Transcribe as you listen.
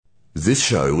This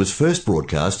show was first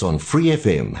broadcast on Free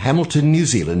FM, Hamilton, New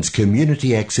Zealand's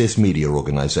community access media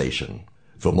organisation.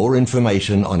 For more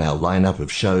information on our lineup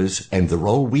of shows and the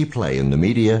role we play in the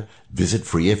media, visit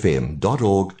freefm.org.nz.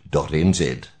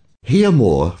 Hear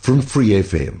more from Free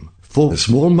FM. For a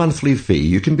small monthly fee,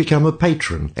 you can become a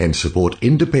patron and support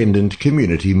independent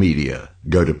community media.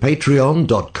 Go to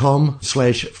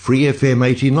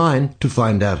patreon.com/freefm89 to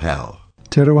find out how.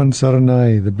 Terawan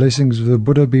Saranai, the blessings of the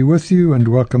Buddha be with you, and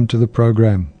welcome to the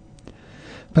program.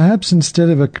 Perhaps instead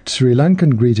of a Sri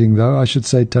Lankan greeting, though, I should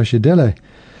say Tashidele,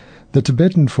 the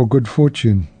Tibetan for good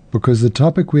fortune, because the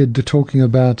topic we're talking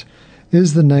about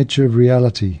is the nature of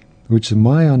reality, which the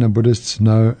Mahayana Buddhists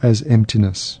know as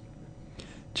emptiness.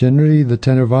 Generally, the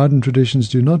Theravadan traditions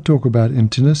do not talk about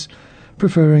emptiness,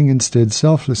 preferring instead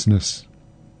selflessness.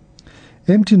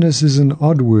 Emptiness is an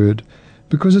odd word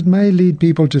because it may lead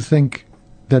people to think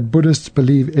that Buddhists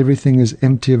believe everything is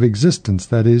empty of existence,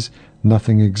 that is,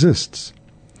 nothing exists.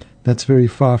 That's very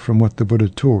far from what the Buddha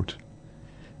taught.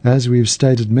 As we've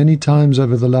stated many times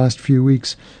over the last few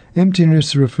weeks,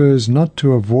 emptiness refers not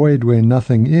to a void where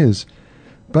nothing is,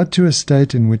 but to a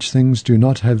state in which things do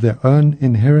not have their own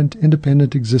inherent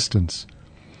independent existence.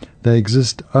 They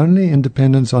exist only in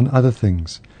dependence on other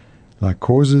things, like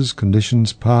causes,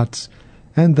 conditions, parts,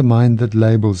 and the mind that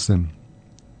labels them.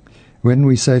 When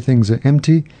we say things are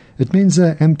empty, it means they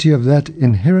are empty of that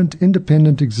inherent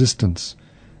independent existence,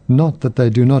 not that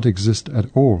they do not exist at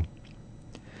all.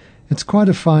 It's quite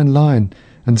a fine line,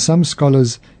 and some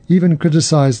scholars even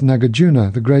criticized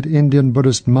Nagarjuna, the great Indian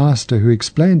Buddhist master who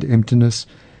explained emptiness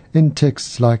in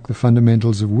texts like the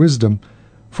Fundamentals of Wisdom,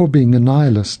 for being a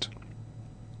nihilist.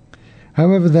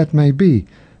 However that may be,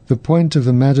 the point of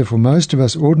the matter for most of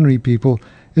us ordinary people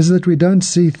is that we don't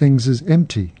see things as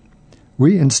empty.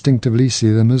 We instinctively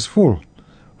see them as full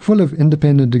of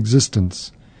independent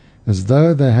existence, as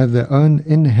though they have their own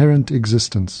inherent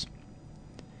existence.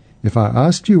 If I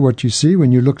asked you what you see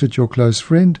when you looked at your close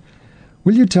friend,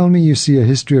 will you tell me you see a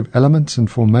history of elements and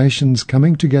formations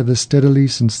coming together steadily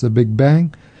since the Big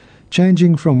Bang,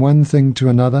 changing from one thing to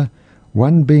another,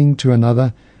 one being to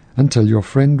another, until your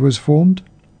friend was formed?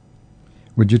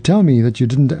 Would you tell me that you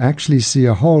didn't actually see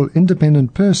a whole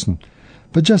independent person,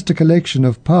 but just a collection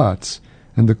of parts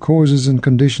and the causes and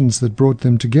conditions that brought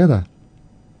them together?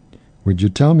 Would you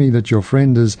tell me that your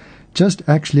friend is just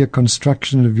actually a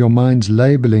construction of your mind's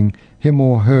labeling him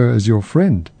or her as your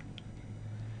friend?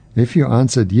 If you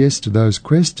answered yes to those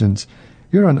questions,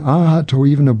 you're an arhat or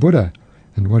even a Buddha,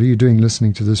 and what are you doing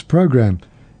listening to this program?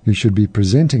 You should be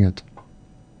presenting it.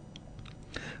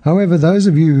 However, those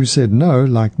of you who said no,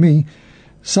 like me,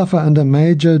 suffer under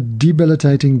major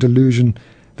debilitating delusion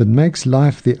that makes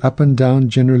life the up and down,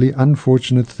 generally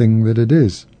unfortunate thing that it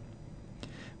is.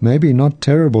 Maybe not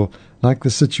terrible like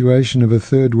the situation of a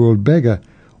third world beggar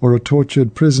or a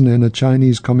tortured prisoner in a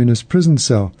Chinese communist prison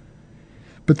cell,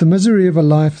 but the misery of a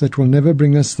life that will never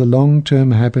bring us the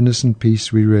long-term happiness and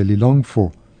peace we really long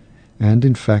for, and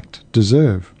in fact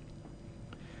deserve.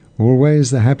 Always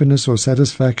the happiness or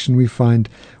satisfaction we find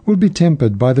will be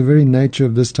tempered by the very nature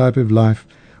of this type of life,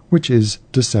 which is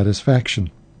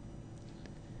dissatisfaction.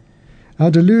 Our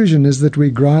delusion is that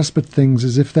we grasp at things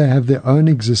as if they have their own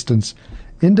existence,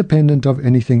 independent of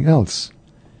anything else,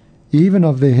 even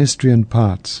of their history and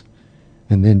parts,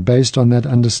 and then based on that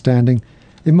understanding,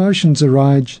 emotions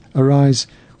arise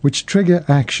which trigger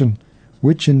action,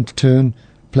 which in turn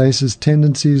places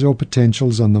tendencies or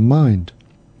potentials on the mind.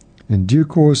 In due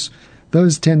course,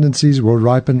 those tendencies will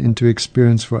ripen into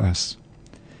experience for us.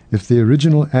 If the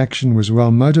original action was well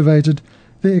motivated,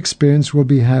 the experience will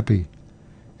be happy.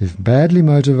 If badly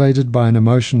motivated by an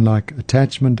emotion like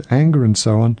attachment, anger, and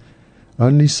so on,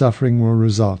 only suffering will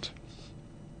result.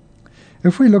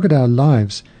 If we look at our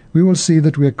lives, we will see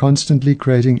that we are constantly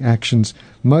creating actions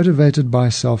motivated by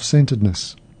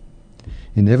self-centeredness.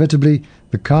 Inevitably,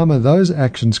 the karma those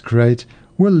actions create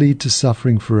will lead to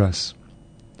suffering for us.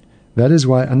 That is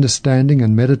why understanding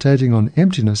and meditating on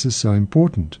emptiness is so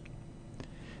important.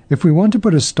 If we want to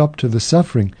put a stop to the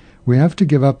suffering, we have to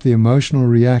give up the emotional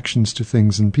reactions to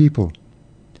things and people.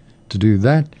 To do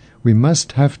that, we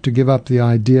must have to give up the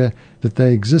idea that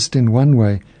they exist in one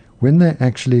way when they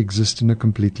actually exist in a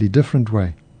completely different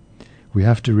way. We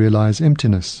have to realize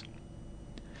emptiness.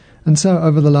 And so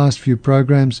over the last few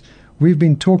programs, we've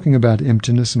been talking about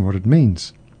emptiness and what it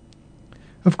means.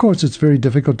 Of course, it's very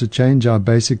difficult to change our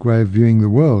basic way of viewing the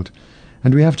world,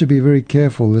 and we have to be very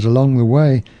careful that along the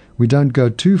way we don't go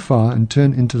too far and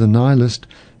turn into the nihilist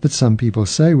that some people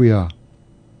say we are.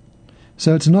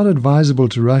 So it's not advisable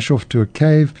to rush off to a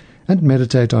cave and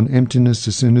meditate on emptiness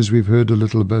as soon as we've heard a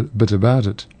little bit about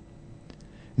it.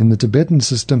 In the Tibetan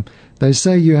system, they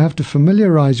say you have to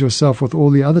familiarize yourself with all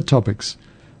the other topics,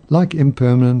 like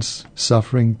impermanence,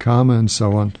 suffering, karma, and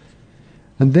so on,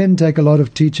 and then take a lot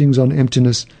of teachings on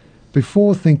emptiness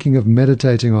before thinking of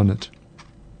meditating on it.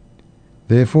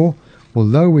 Therefore,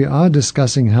 although we are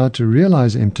discussing how to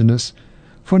realize emptiness,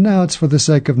 for now it's for the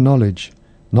sake of knowledge,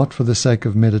 not for the sake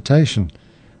of meditation,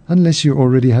 unless you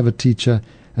already have a teacher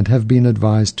and have been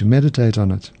advised to meditate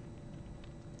on it.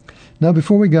 Now,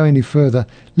 before we go any further,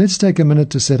 let's take a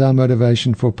minute to set our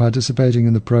motivation for participating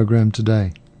in the program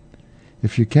today.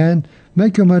 If you can,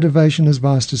 make your motivation as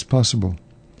vast as possible.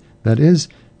 That is,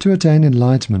 to attain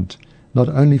enlightenment, not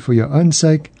only for your own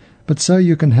sake, but so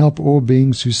you can help all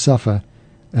beings who suffer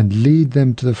and lead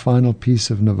them to the final peace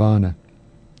of nirvana.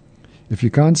 If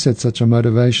you can't set such a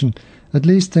motivation, at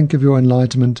least think of your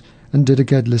enlightenment and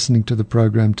dedicate listening to the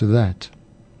program to that.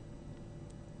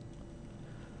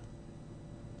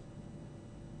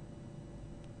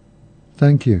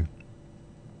 Thank you.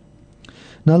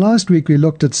 Now, last week we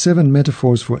looked at 7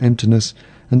 metaphors for emptiness,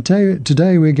 and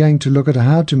today we're going to look at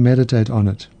how to meditate on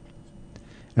it.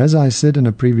 As I said in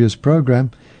a previous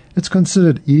program, it's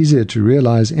considered easier to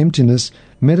realize emptiness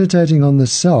meditating on the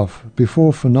self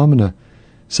before phenomena,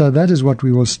 so that is what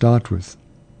we will start with.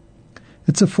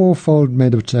 It's a 4-fold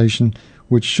meditation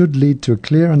which should lead to a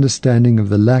clear understanding of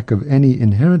the lack of any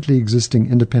inherently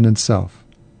existing independent self.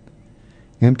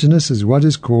 Emptiness is what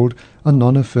is called a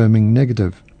non-affirming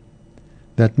negative.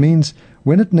 That means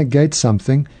when it negates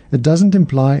something, it doesn't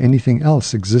imply anything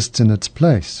else exists in its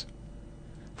place.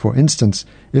 For instance,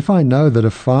 if I know that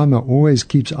a farmer always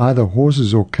keeps either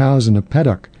horses or cows in a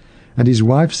paddock, and his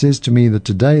wife says to me that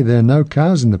today there are no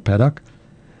cows in the paddock,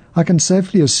 I can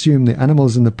safely assume the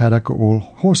animals in the paddock are all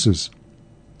horses.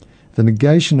 The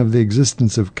negation of the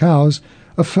existence of cows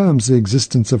affirms the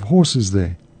existence of horses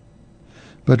there.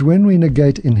 But when we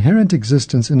negate inherent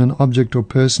existence in an object or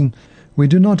person, we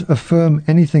do not affirm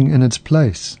anything in its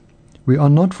place. We are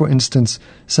not, for instance,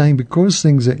 saying because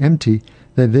things are empty,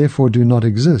 they therefore do not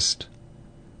exist.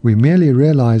 We merely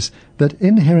realize that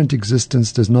inherent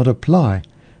existence does not apply,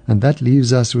 and that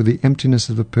leaves us with the emptiness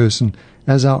of the person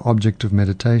as our object of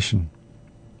meditation.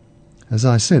 As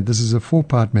I said, this is a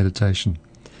 4-part meditation.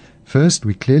 First,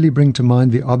 we clearly bring to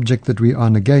mind the object that we are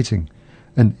negating,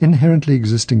 an inherently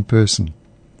existing person.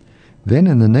 Then,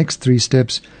 in the next 3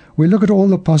 steps, we look at all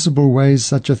the possible ways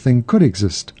such a thing could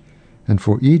exist, and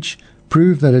for each,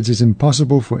 prove that it is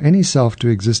impossible for any self to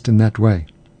exist in that way.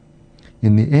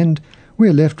 In the end, we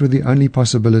are left with the only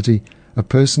possibility: a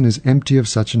person is empty of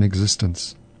such an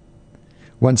existence.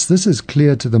 Once this is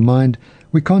clear to the mind,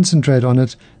 we concentrate on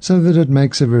it so that it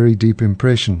makes a very deep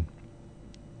impression.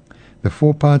 The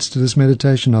 4 parts to this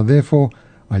meditation are therefore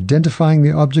identifying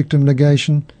the object of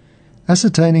negation,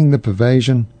 ascertaining the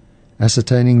pervasion,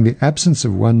 ascertaining the absence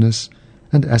of oneness,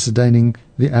 and ascertaining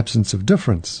the absence of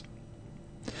difference.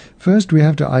 First, we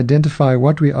have to identify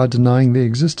what we are denying the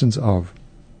existence of.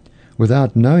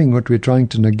 Without knowing what we're trying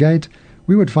to negate,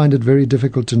 we would find it very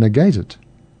difficult to negate it.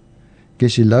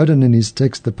 Geshe Loden, in his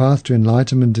text The Path to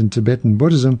Enlightenment in Tibetan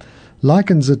Buddhism,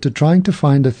 likens it to trying to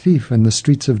find a thief in the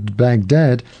streets of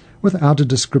Baghdad without a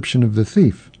description of the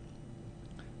thief.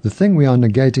 The thing we are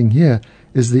negating here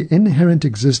is the inherent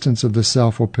existence of the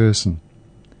self or person.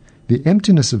 The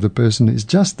emptiness of the person is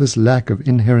just this lack of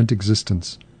inherent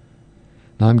existence.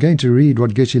 Now I'm going to read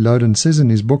what Geshe Loden says in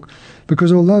his book,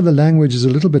 because although the language is a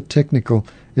little bit technical,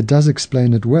 it does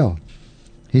explain it well.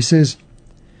 He says,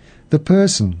 "The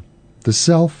person, the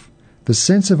self, the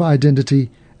sense of identity,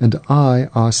 and I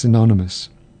are synonymous.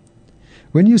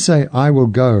 When you say I will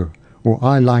go, or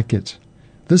I like it,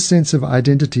 this sense of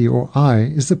identity or I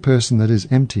is the person that is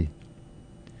empty.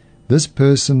 This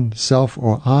person, self,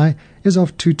 or I is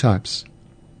of 2 types.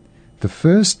 The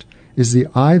first is the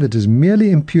I that is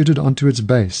merely imputed onto its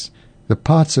base, the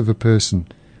parts of a person,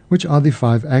 which are the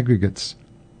 5 aggregates.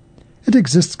 It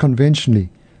exists conventionally,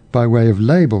 by way of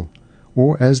label,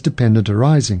 or as dependent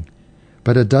arising,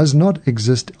 but it does not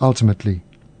exist ultimately.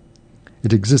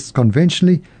 It exists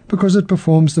conventionally because it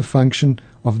performs the function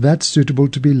of that suitable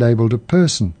to be labeled a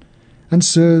person, and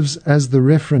serves as the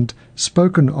referent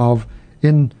spoken of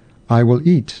in I will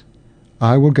eat,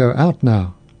 I will go out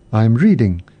now, I am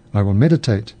reading, I will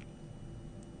meditate.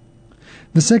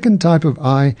 The second type of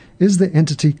I is the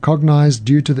entity cognized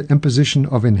due to the imposition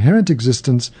of inherent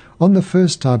existence on the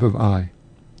first type of I.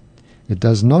 It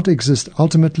does not exist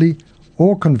ultimately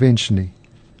or conventionally.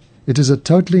 It is a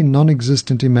totally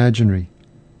non-existent imaginary.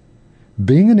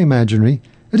 Being an imaginary,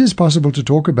 it is possible to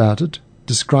talk about it,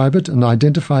 describe it, and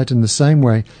identify it in the same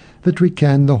way that we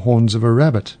can the horns of a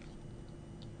rabbit.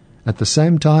 At the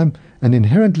same time, an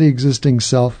inherently existing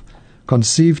self,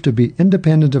 conceived to be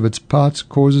independent of its parts,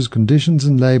 causes, conditions,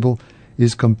 and label,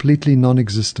 is completely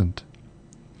non-existent.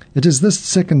 It is this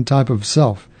second type of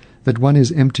self that one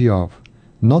is empty of,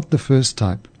 not the first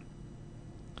type.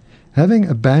 Having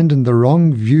abandoned the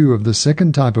wrong view of the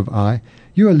second type of I,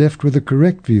 you are left with the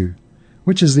correct view,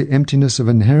 which is the emptiness of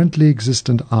inherently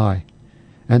existent I,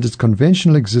 and its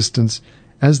conventional existence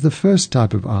as the first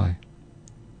type of I.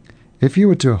 If you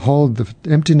were to hold the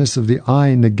emptiness of the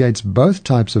I negates both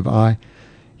types of I,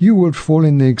 you would fall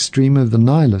in the extreme of the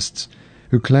nihilists,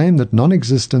 who claim that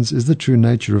non-existence is the true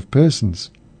nature of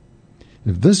persons.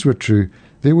 If this were true,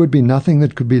 there would be nothing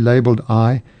that could be labeled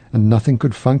I, and nothing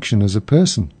could function as a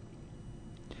person.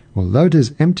 Although it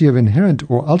is empty of inherent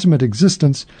or ultimate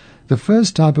existence, the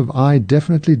first type of I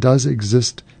definitely does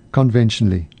exist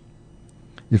conventionally.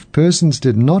 If persons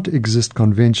did not exist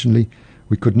conventionally,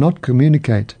 we could not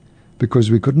communicate,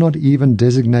 because we could not even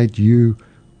designate you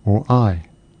or I.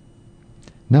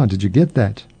 Now, did you get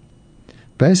that?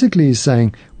 Basically, he's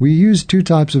saying we use two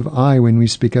types of I when we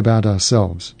speak about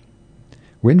ourselves.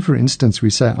 When, for instance,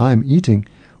 we say I am eating,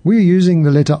 we are using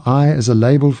the letter I as a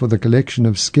label for the collection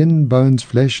of skin, bones,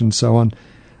 flesh, and so on,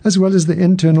 as well as the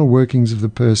internal workings of the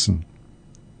person.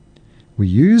 We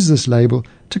use this label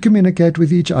to communicate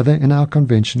with each other in our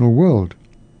conventional world.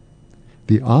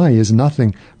 The I is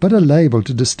nothing but a label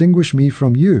to distinguish me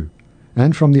from you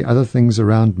and from the other things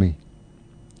around me.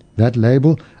 That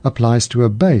label applies to a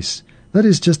base, that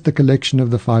is just the collection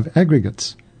of the 5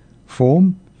 aggregates: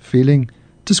 form, feeling,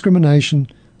 discrimination,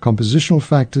 compositional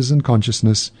factors, and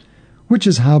consciousness, which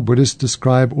is how Buddhists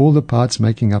describe all the parts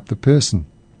making up the person.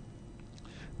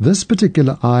 This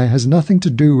particular I has nothing to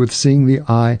do with seeing the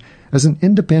I as an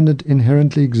independent,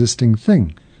 inherently existing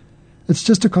thing. It's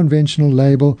just a conventional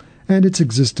label, and its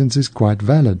existence is quite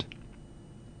valid.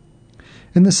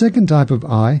 In the second type of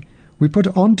I, we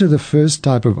put onto the first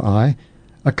type of I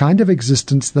a kind of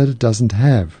existence that it doesn't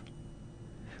have.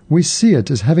 We see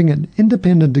it as having an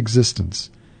independent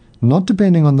existence, not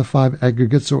depending on the 5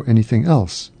 aggregates or anything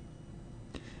else.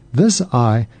 This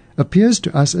I appears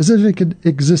to us as if it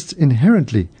exists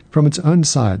inherently from its own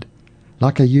side,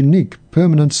 like a unique,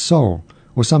 permanent soul,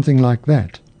 or something like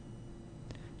that.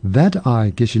 That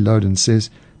I, Geshe Loden says,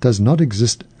 does not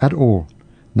exist at all,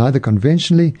 neither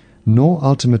conventionally nor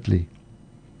ultimately.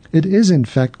 It is, in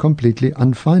fact, completely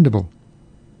unfindable.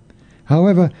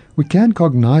 However, we can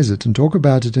cognize it and talk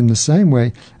about it in the same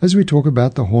way as we talk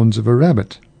about the horns of a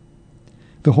rabbit.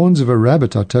 The horns of a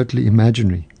rabbit are totally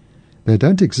imaginary. They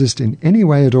don't exist in any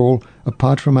way at all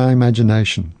apart from our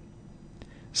imagination.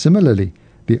 Similarly,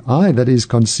 the I that is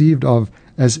conceived of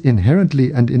as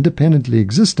inherently and independently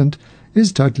existent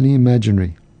is totally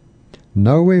imaginary.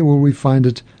 Nowhere will we find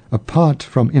it apart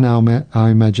from in our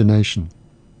imagination.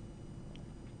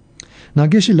 Now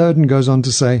Geshe Loden goes on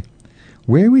to say,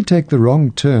 where we take the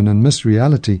wrong turn and miss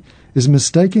reality is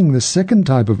mistaking the second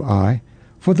type of I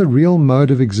for the real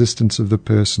mode of existence of the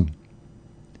person.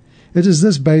 It is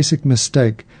this basic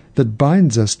mistake that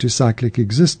binds us to cyclic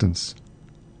existence.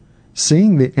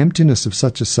 Seeing the emptiness of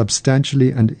such a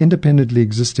substantially and independently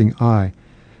existing I,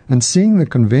 and seeing the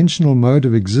conventional mode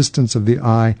of existence of the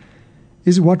I,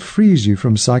 is what frees you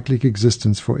from cyclic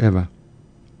existence forever.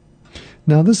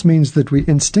 Now this means that we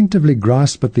instinctively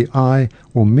grasp at the I,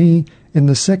 or me, in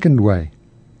the second way.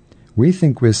 We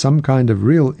think we're some kind of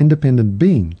real independent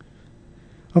being.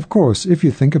 Of course, if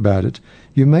you think about it,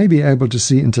 you may be able to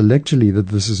see intellectually that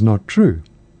this is not true.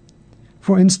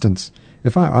 For instance,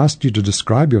 if I asked you to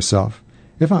describe yourself,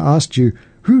 if I asked you,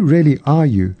 who really are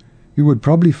you, you would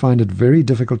probably find it very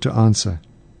difficult to answer.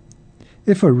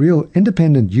 If a real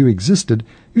independent you existed,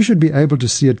 you should be able to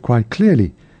see it quite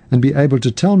clearly and be able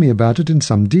to tell me about it in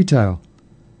some detail.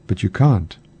 But you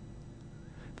can't.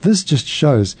 This just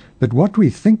shows that what we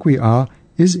think we are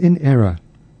is in error.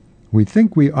 We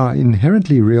think we are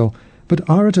inherently real, but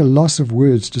are at a loss of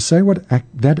words to say what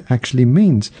that actually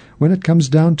means when it comes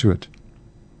down to it.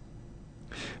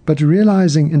 But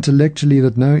realizing intellectually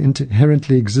that no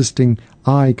inherently existing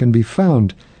I can be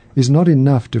found is not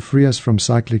enough to free us from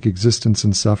cyclic existence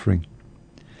and suffering.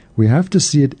 We have to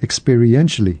see it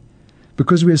experientially,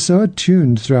 because we are so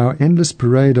attuned through our endless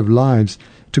parade of lives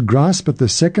to grasp at the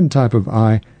second type of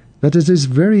I that it is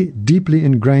very deeply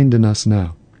ingrained in us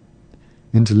now.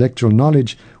 Intellectual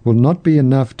knowledge will not be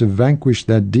enough to vanquish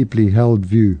that deeply held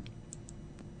view.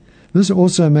 This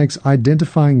also makes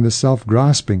identifying the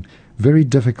self-grasping very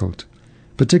difficult,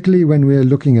 particularly when we are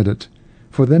looking at it,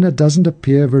 for then it doesn't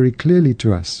appear very clearly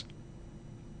to us.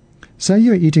 Say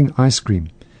you are eating ice cream,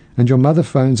 and your mother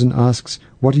phones and asks,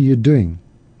 "What are you doing?"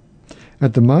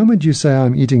 At the moment you say,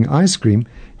 "I'm eating ice cream,"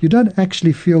 you don't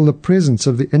actually feel the presence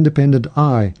of the independent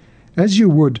I as you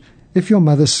would if your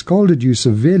mother scolded you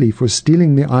severely for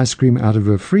stealing the ice cream out of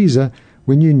her freezer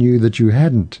when you knew that you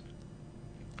hadn't.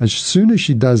 As soon as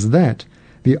she does that,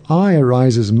 the I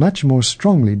arises much more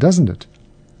strongly, doesn't it?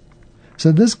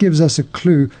 So this gives us a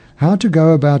clue how to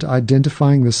go about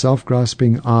identifying the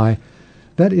self-grasping I.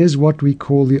 That is what we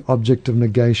call the object of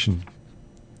negation.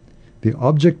 The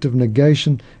object of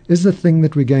negation is the thing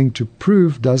that we're going to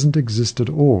prove doesn't exist at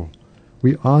all.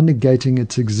 We are negating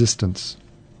its existence.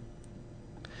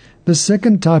 The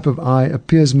second type of I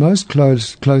appears most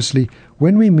closely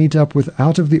when we meet up with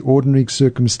out-of-the-ordinary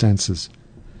circumstances,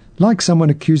 like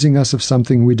someone accusing us of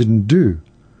something we didn't do,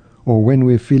 or when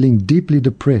we're feeling deeply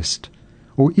depressed,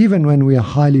 or even when we are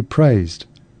highly praised.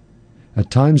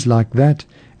 At times like that,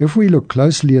 if we look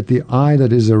closely at the I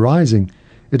that is arising,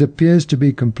 it appears to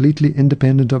be completely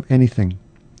independent of anything.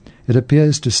 It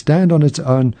appears to stand on its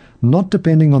own, not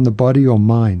depending on the body or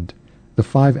mind, the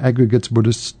 5 aggregates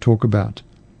Buddhists talk about.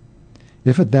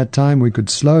 If at that time we could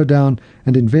slow down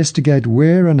and investigate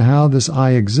where and how this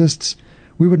I exists,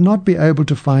 we would not be able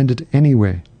to find it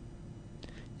anywhere.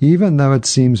 Even though it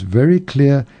seems very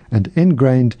clear and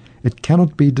ingrained, it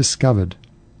cannot be discovered.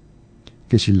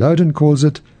 Geshe Loden calls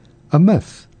it a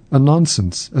myth, a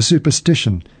nonsense, a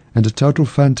superstition, and a total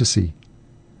fantasy.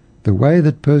 The way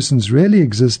that persons really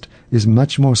exist is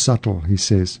much more subtle, he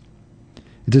says.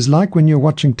 It is like when you're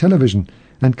watching television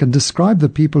and can describe the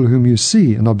people whom you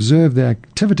see and observe their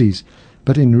activities,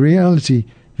 but in reality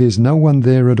there's no one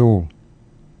there at all.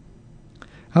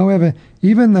 However,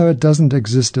 even though it doesn't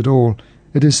exist at all,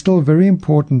 it is still very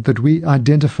important that we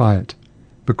identify it,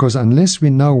 because unless we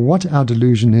know what our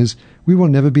delusion is, we will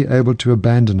never be able to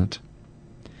abandon it.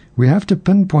 We have to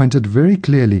pinpoint it very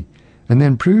clearly and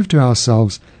then prove to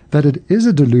ourselves that it is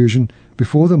a delusion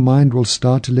before the mind will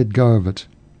start to let go of it.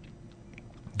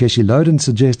 Geshe Loden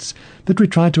suggests that we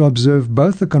try to observe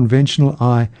both the conventional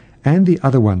I and the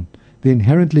other one, the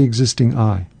inherently existing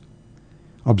I.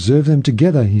 Observe them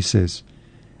together, he says.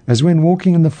 As when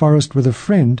walking in the forest with a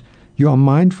friend, you are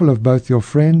mindful of both your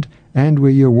friend and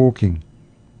where you're walking.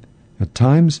 At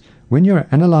times, when you're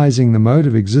analyzing the mode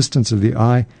of existence of the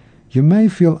I, you may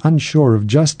feel unsure of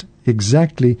just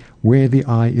exactly where the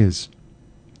I is.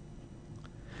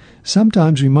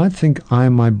 Sometimes we might think I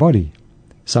am my body.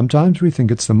 Sometimes we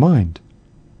think it's the mind.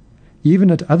 Even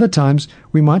at other times,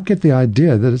 we might get the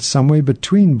idea that it's somewhere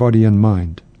between body and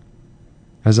mind.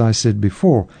 As I said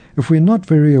before, if we're not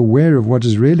very aware of what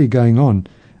is really going on,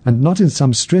 and not in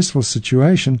some stressful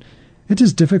situation, it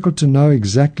is difficult to know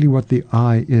exactly what the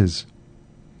I is.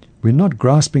 We're not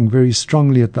grasping very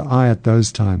strongly at the I at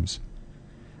those times.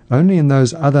 Only in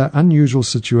those other unusual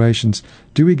situations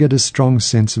do we get a strong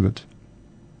sense of it.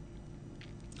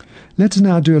 Let's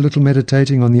now do a little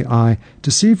meditating on the I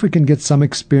to see if we can get some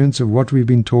experience of what we've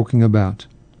been talking about.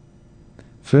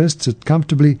 First, sit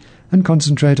comfortably and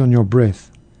concentrate on your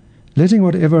breath, letting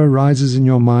whatever arises in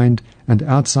your mind and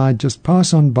outside just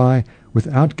pass on by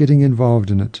without getting involved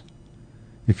in it.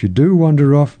 If you do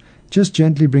wander off, just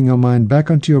gently bring your mind back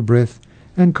onto your breath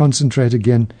and concentrate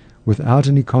again without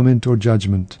any comment or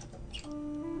judgment.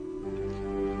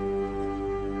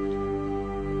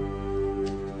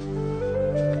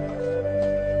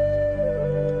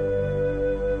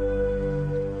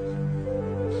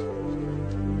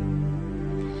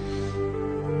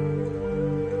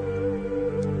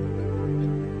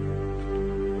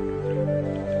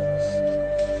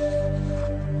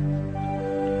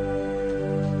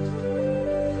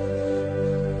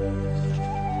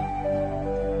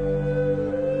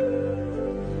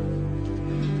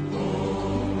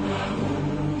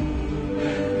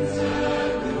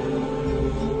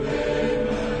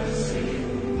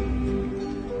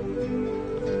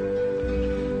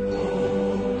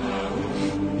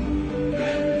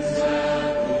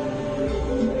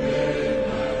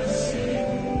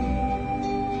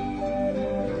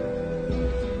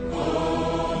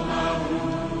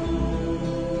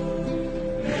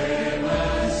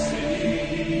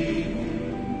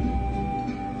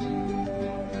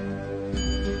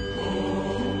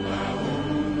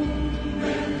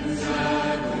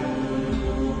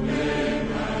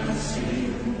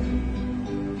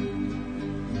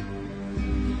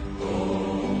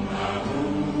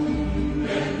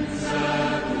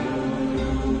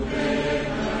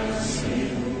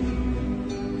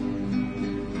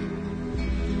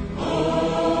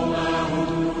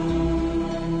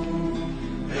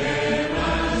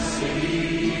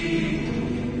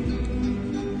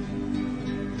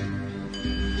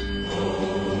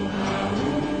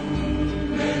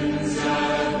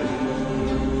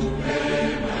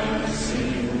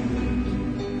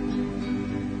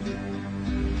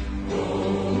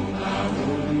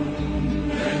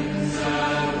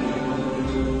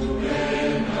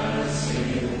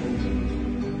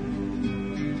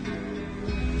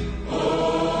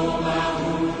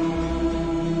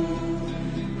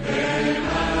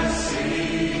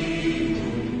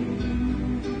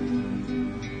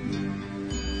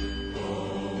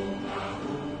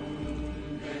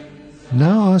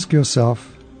 Now ask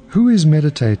yourself, who is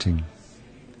meditating?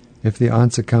 If the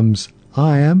answer comes,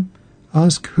 I am,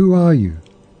 ask, who are you?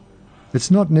 It's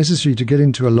not necessary to get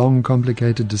into a long,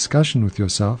 complicated discussion with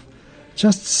yourself.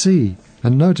 Just see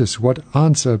and notice what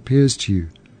answer appears to you,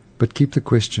 but keep the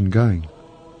question going.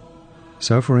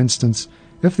 So, for instance,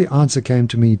 if the answer came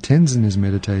to me, Tenzin is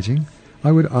meditating,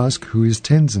 I would ask, who is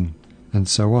Tenzin? And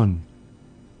so on.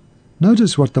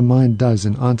 Notice what the mind does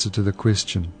in answer to the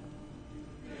question.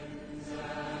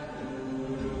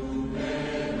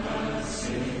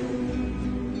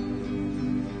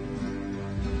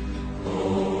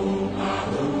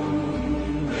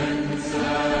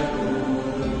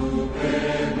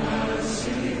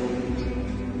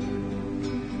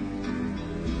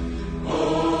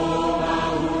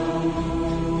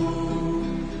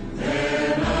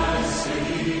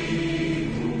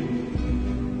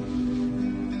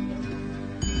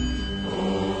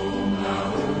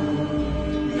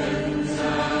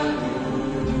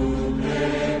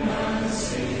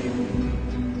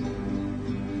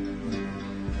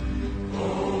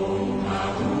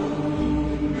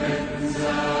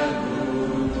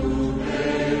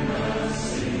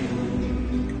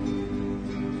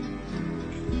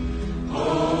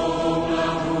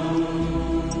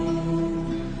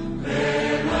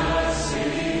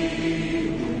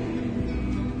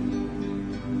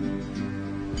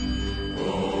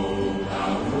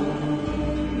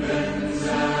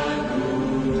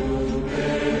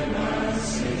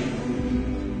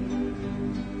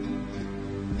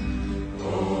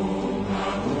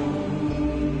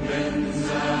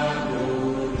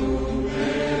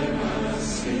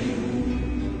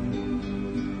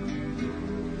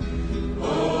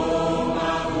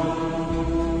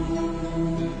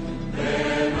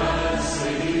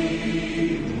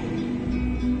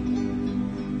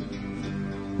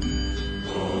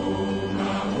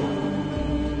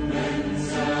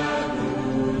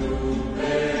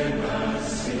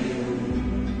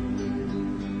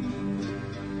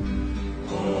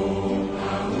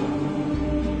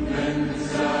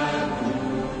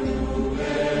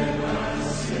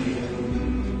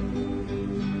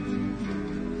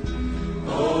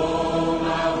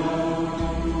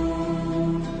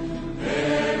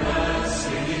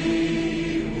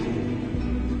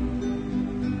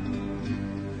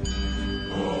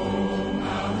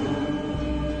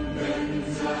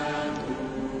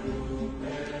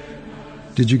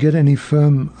 Did you get any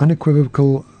firm,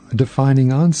 unequivocal,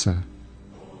 defining answer?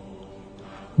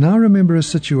 Now remember a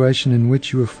situation in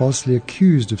which you were falsely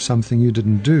accused of something you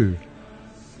didn't do.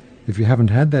 If you haven't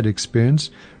had that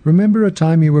experience, remember a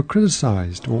time you were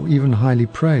criticized or even highly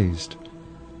praised.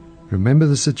 Remember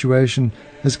the situation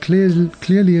as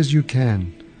clearly as you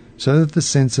can, so that the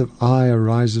sense of I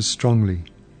arises strongly.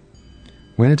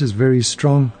 When it is very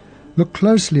strong, look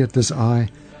closely at this I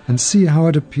and see how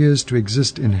it appears to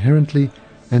exist inherently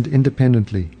and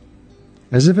independently,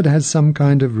 as if it had some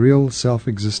kind of real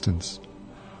self-existence.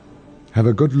 Have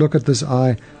a good look at this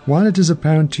I while it is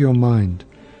apparent to your mind,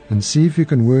 and see if you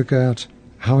can work out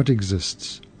how it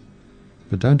exists.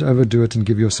 But don't overdo it and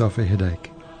give yourself a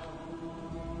headache.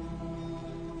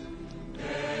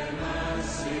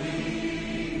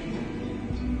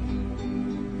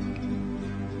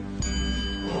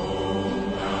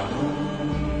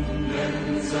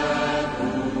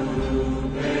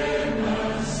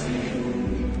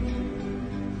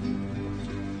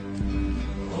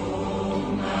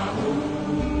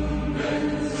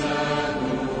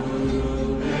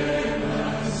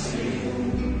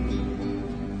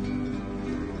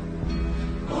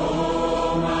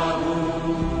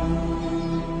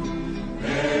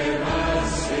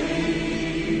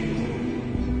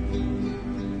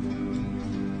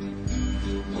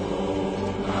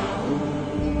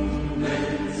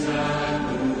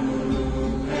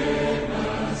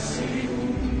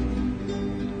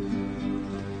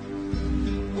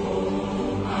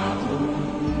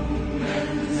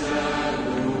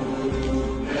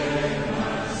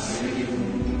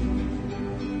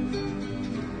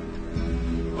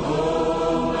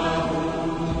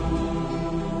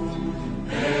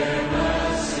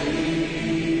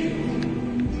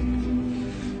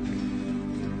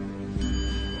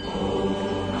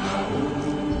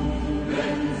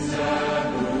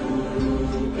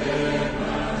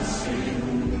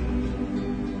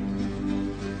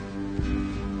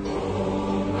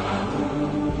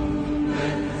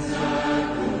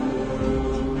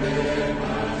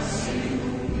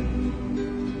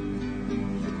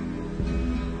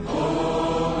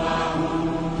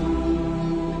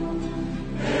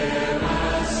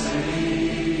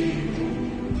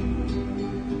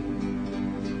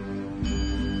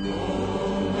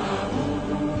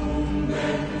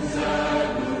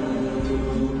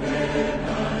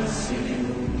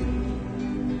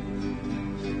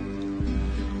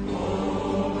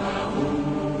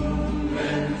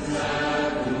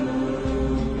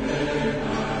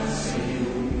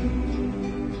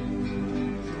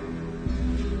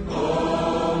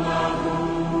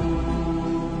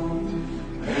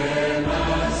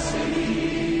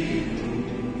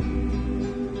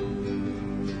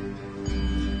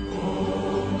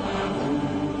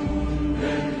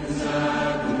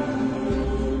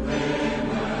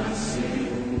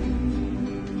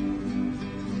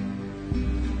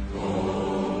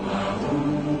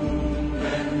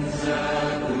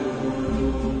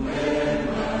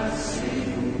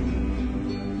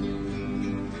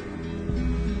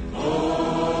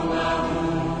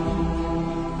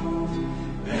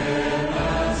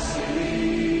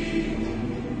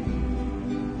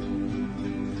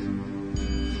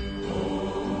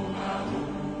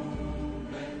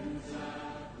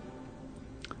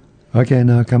 Okay,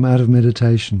 now come out of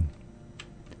meditation.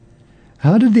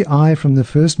 How did the I from the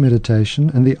first meditation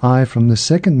and the I from the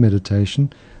second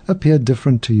meditation appear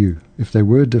different to you, if they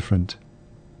were different?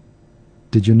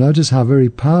 Did you notice how very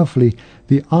powerfully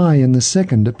the I in the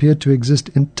second appeared to exist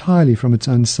entirely from its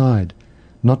own side,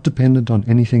 not dependent on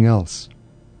anything else?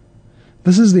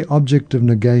 This is the object of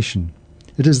negation.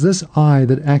 It is this I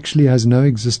that actually has no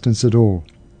existence at all.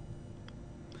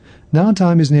 Now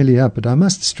time is nearly up, but I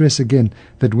must stress again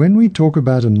that when we talk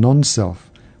about a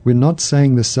non-self, we're not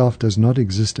saying the self does not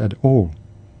exist at all.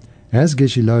 As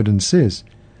Geshe Loden says,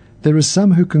 there are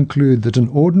some who conclude that an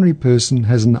ordinary person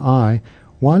has an I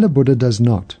while a Buddha does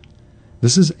not.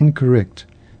 This is incorrect,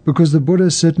 because the Buddha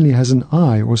certainly has an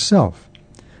I or self.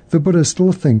 The Buddha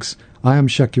still thinks, I am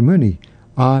Shakyamuni,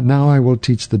 now I will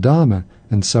teach the Dharma,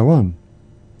 and so on.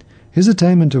 His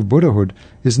attainment of Buddhahood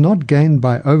is not gained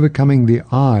by overcoming the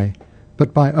I,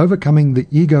 but by overcoming the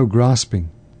ego-grasping.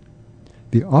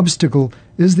 The obstacle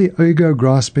is the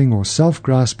ego-grasping or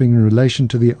self-grasping in relation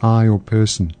to the I or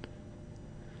person.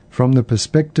 From the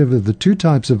perspective of the two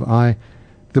types of I,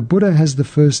 the Buddha has the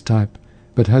first type,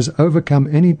 but has overcome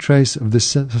any trace of the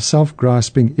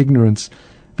self-grasping ignorance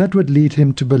that would lead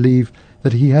him to believe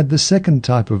that he had the second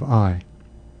type of I.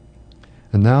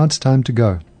 And now it's time to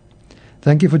go.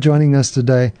 Thank you for joining us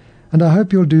today, and I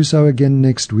hope you'll do so again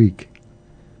next week.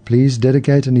 Please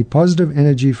dedicate any positive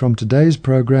energy from today's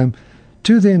program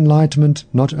to the enlightenment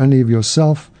not only of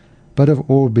yourself, but of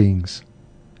all beings.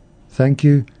 Thank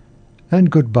you, and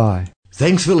goodbye.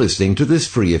 Thanks for listening to this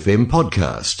Free FM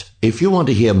podcast. If you want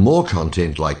to hear more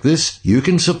content like this, you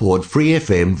can support Free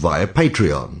FM via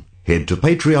Patreon. Head to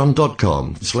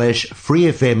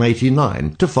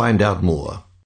patreon.com/freefm89 to find out more.